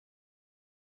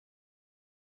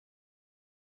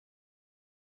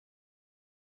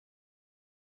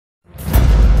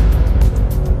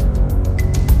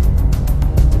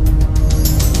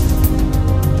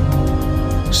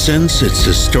Since its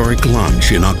historic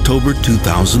launch in October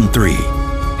 2003,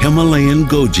 Himalayan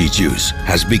Goji juice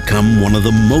has become one of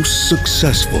the most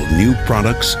successful new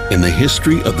products in the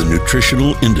history of the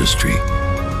nutritional industry.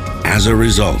 As a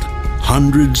result,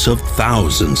 hundreds of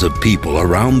thousands of people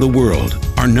around the world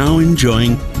are now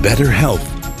enjoying better health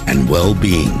and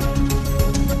well-being.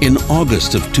 In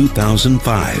August of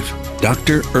 2005,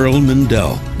 Dr. Earl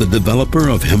Mindell, the developer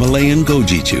of Himalayan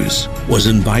Goji juice, was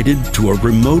invited to a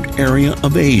remote area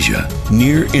of Asia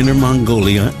near Inner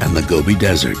Mongolia and the Gobi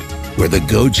Desert, where the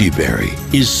goji berry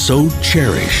is so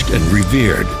cherished and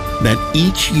revered that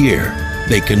each year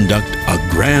they conduct a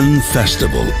grand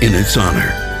festival in its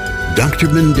honor. Dr.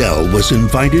 Mindell was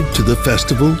invited to the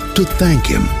festival to thank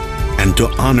him and to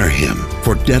honor him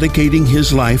for dedicating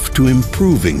his life to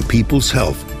improving people's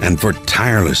health and for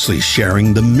tirelessly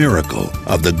sharing the miracle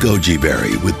of the goji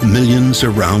berry with millions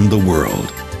around the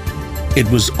world. It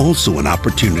was also an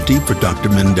opportunity for Dr.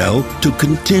 Mindell to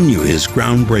continue his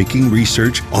groundbreaking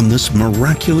research on this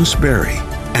miraculous berry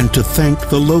and to thank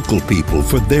the local people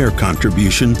for their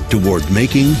contribution toward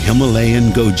making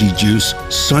Himalayan Goji juice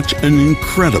such an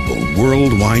incredible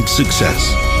worldwide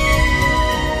success.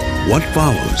 What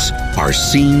follows are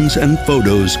scenes and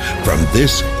photos from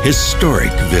this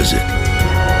historic visit.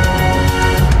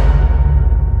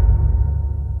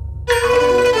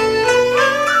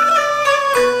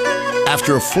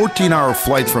 After a 14-hour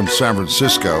flight from San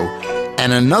Francisco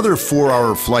and another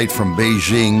 4-hour flight from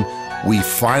Beijing, we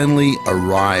finally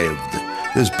arrived.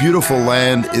 This beautiful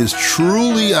land is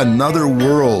truly another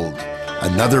world,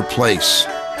 another place,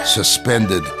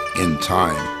 suspended in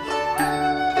time.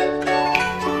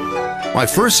 My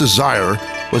first desire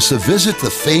was to visit the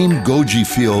famed goji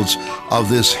fields of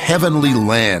this heavenly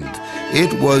land.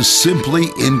 It was simply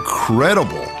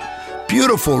incredible.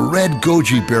 Beautiful red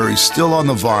goji berries still on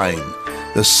the vine.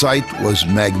 The sight was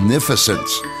magnificent.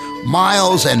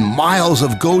 Miles and miles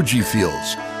of goji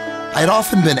fields. I'd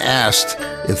often been asked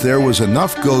if there was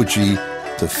enough goji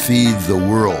to feed the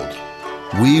world.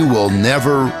 We will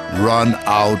never run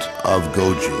out of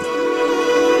goji.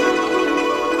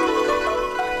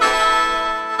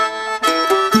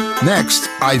 Next,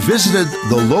 I visited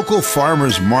the local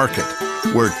farmers market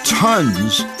where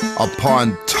tons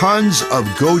upon tons of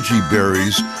goji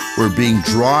berries were being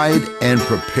dried and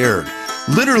prepared.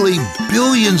 Literally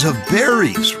billions of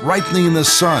berries ripening in the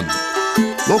sun.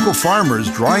 Local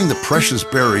farmers drying the precious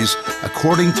berries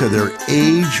according to their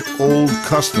age-old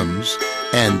customs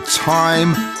and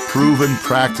time-proven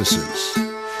practices.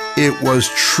 It was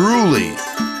truly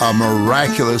a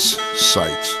miraculous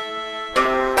sight.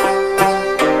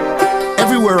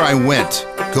 Everywhere I went,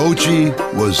 goji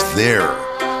was there.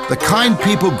 The kind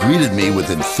people greeted me with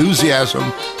enthusiasm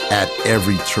at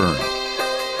every turn.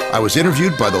 I was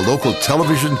interviewed by the local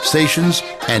television stations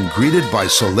and greeted by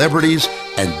celebrities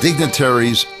and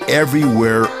dignitaries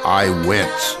everywhere I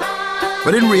went.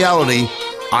 But in reality,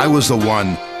 I was the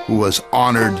one who was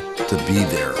honored to be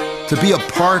there, to be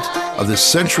a part of the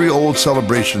century-old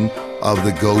celebration of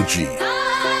the goji.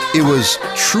 It was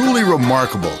truly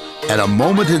remarkable and a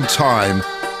moment in time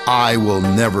I will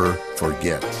never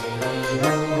forget.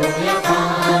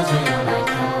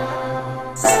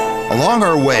 Along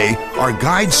our way, our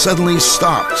guide suddenly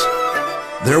stopped.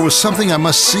 There was something I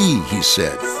must see, he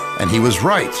said, and he was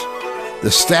right. The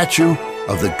statue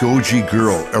of the Goji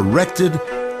girl, erected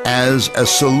as a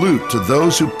salute to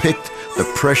those who picked the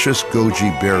precious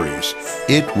goji berries.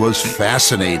 It was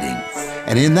fascinating.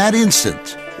 And in that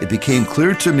instant, it became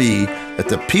clear to me that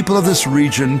the people of this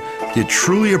region did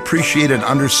truly appreciate and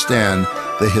understand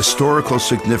the historical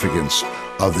significance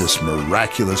of this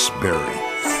miraculous berry.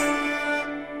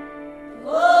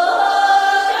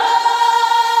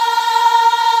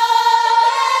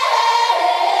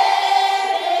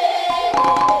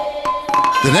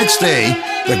 The next day,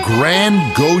 the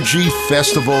Grand Goji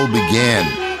Festival began.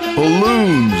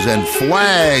 Balloons and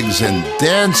flags and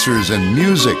dancers and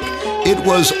music. It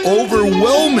was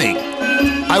overwhelming.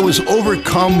 I was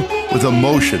overcome with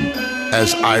emotion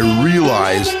as I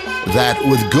realized that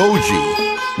with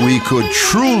goji, we could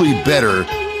truly better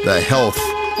the health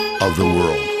of the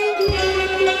world.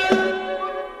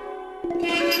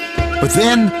 But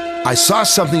then I saw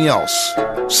something else,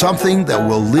 something that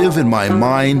will live in my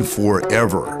mind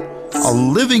forever. A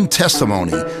living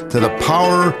testimony to the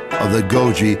power of the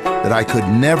goji that I could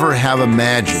never have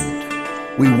imagined.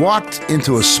 We walked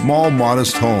into a small,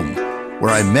 modest home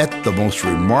where I met the most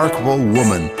remarkable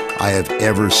woman I have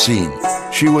ever seen.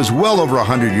 She was well over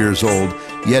 100 years old,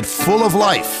 yet full of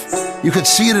life. You could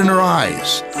see it in her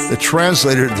eyes. The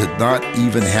translator did not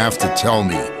even have to tell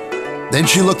me. Then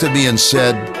she looked at me and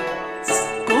said,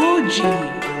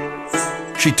 Goji.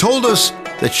 She told us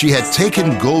that she had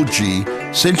taken Goji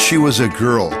since she was a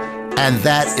girl and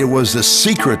that it was the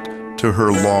secret to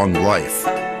her long life.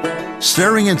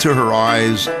 Staring into her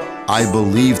eyes, I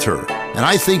believed her. And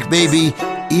I think maybe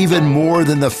even more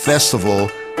than the festival,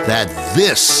 that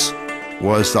this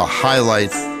was the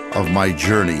highlight of my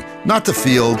journey. Not the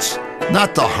fields,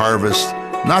 not the harvest,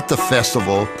 not the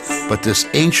festival, but this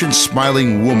ancient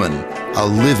smiling woman, a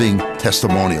living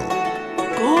testimonial.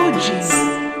 Goji.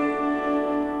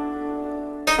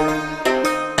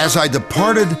 As I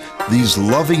departed these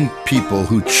loving people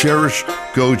who cherish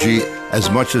Goji as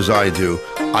much as I do,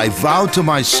 I vowed to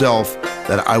myself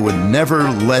that I would never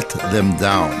let them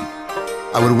down.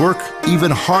 I would work even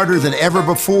harder than ever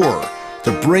before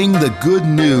to bring the good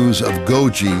news of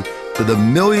Goji to the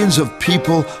millions of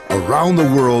people around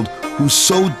the world who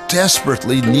so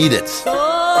desperately need it.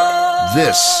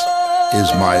 This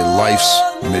is my life's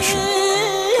mission.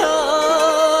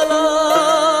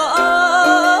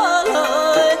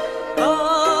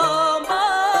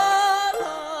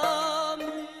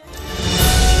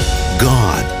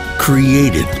 God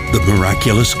created the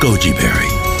miraculous goji berry.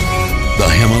 The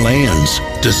Himalayans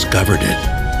discovered it.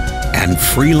 And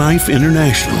Freelife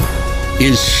International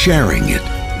is sharing it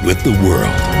with the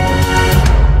world.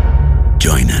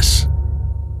 Join us.